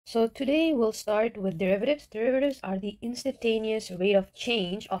So today we'll start with derivatives. Derivatives are the instantaneous rate of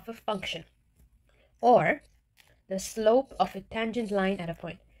change of a function or the slope of a tangent line at a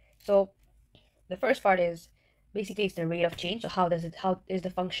point. So the first part is basically it's the rate of change. So how is the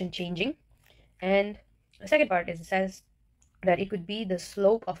function changing? And the second part is it says that it could be the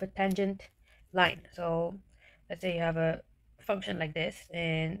slope of a tangent line. So let's say you have a function like this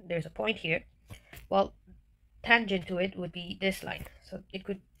and there's a point here. Well, tangent to it would be this line. So it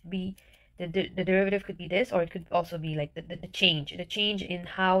could be the derivative could be this, or it could also be like the change in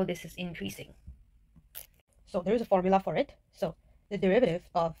how this is increasing. So there is a formula for it. So the derivative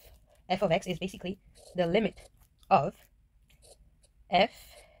of f of x is basically the limit of f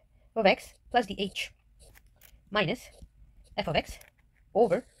of x plus the h minus f of x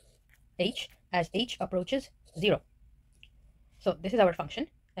over h as h approaches 0. So this is our function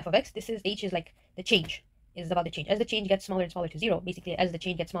f of x. This is h is like the change, is about the change. As the change gets smaller and smaller to 0, basically as the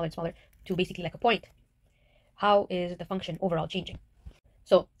change gets smaller and smaller to basically like a point, how is the function overall changing?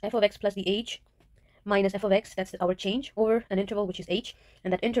 So f of x plus the h minus f of x, that's our change over an interval which is h,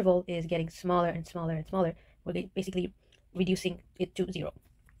 and that interval is getting smaller and smaller and smaller. We're basically reducing it to 0.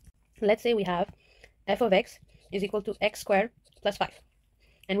 Let's say we have f of x is equal to x squared plus 5,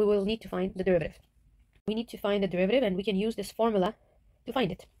 and we will need to find the derivative. We need to find the derivative, and we can use this formula to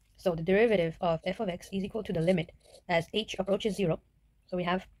find it. So the derivative of f of x is equal to the limit as h approaches 0. So we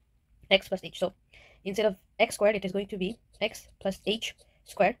have x plus h. So instead of x squared, it is going to be x plus h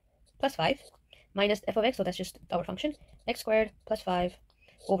squared plus 5 minus f of x. So that's just our function, x squared plus 5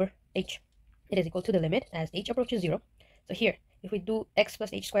 over h. It is equal to the limit as h approaches 0. So here, if we do x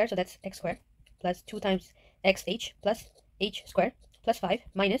plus h squared, so that's x squared plus 2 times xh plus h squared plus 5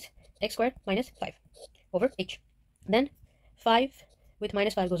 minus x squared minus 5 over h. Then 5 with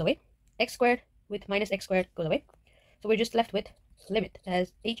minus 5 goes away. X squared with minus x squared goes away. So we're just left with limit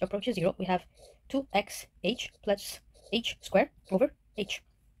as h approaches 0. We have 2xh plus h squared over h.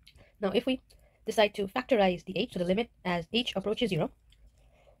 Now if we decide to factorize the h, so the limit as h approaches 0,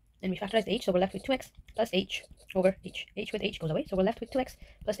 and we factorize the h, so we're left with 2x plus h over h. H with h goes away, so we're left with 2x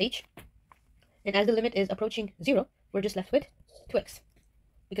plus h. And as the limit is approaching 0, we're just left with 2x,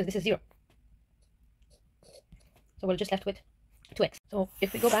 because this is 0. So we're just left with 2x. So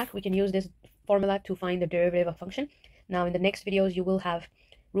if we go back, we can use this formula to find the derivative of function. Now in the next videos, you will have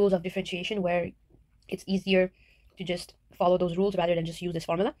rules of differentiation where it's easier to just follow those rules rather than just use this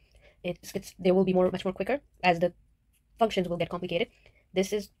formula. They will be much more quicker as the functions will get complicated.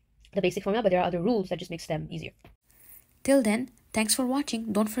 This is the basic formula, but there are other rules that just makes them easier. Till then, thanks for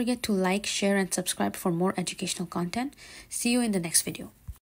watching. Don't forget to like, share, and subscribe for more educational content. See you in the next video.